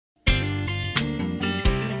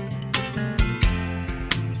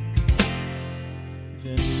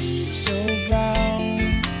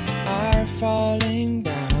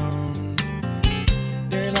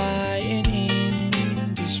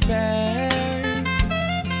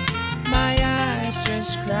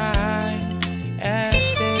tears cry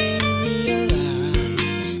as they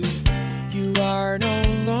realize you are no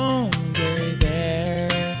longer there.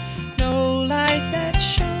 No light that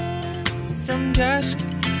shone from dusk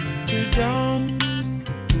to dawn.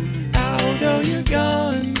 Although you're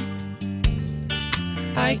gone,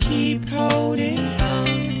 I keep holding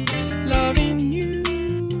on. Loving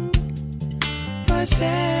you was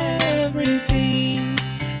everything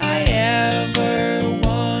I ever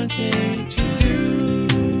wanted to do.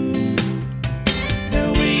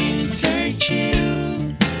 The winter chill,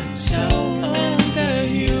 snow on the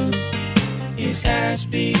hill, is as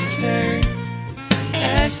bitter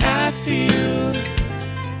as I feel.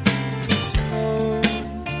 It's cold,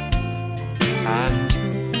 I'm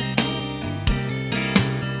told,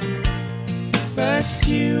 but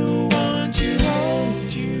still want to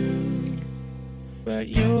hold you, but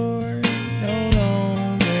you're no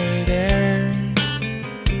longer there.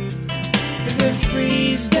 The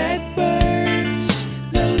freeze that burns,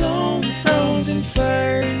 the long frozen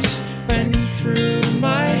furs went through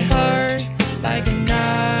my heart like an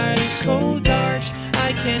ice cold dart.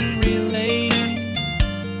 I can relate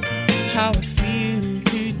how I feel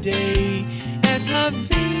today, as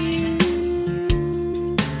loving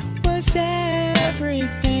you was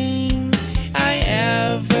everything I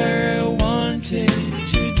ever wanted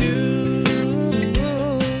to do.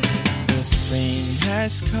 The spring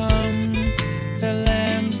has come, the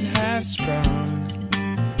lambs have sprung,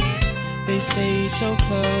 they stay so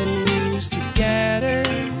close together.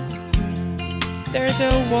 There's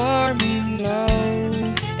a warming glow,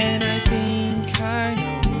 and I think I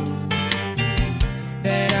know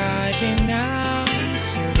that I can now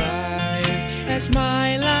survive, as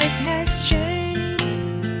my life has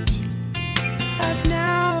changed. I've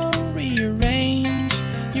now rearranged,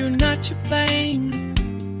 you're not to blame,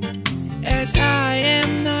 as I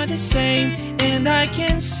am not the same, and I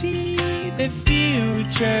can see the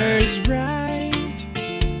future's bright.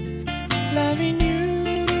 Loving you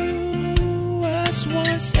was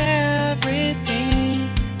once everything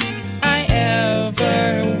I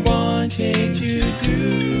ever wanted to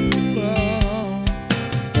do. Oh,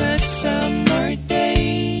 the summer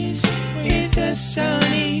days with the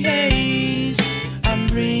sunny haze, I'm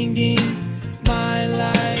bringing my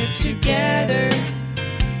life together.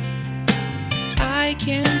 I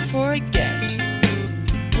can forget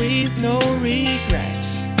with no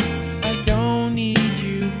regrets. I don't need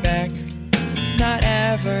you back, not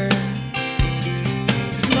ever.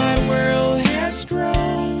 My world has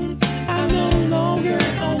grown, I'm no longer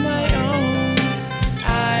on my own.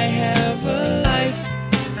 I have a life,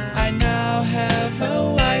 I now have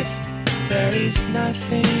a wife. There is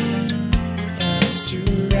nothing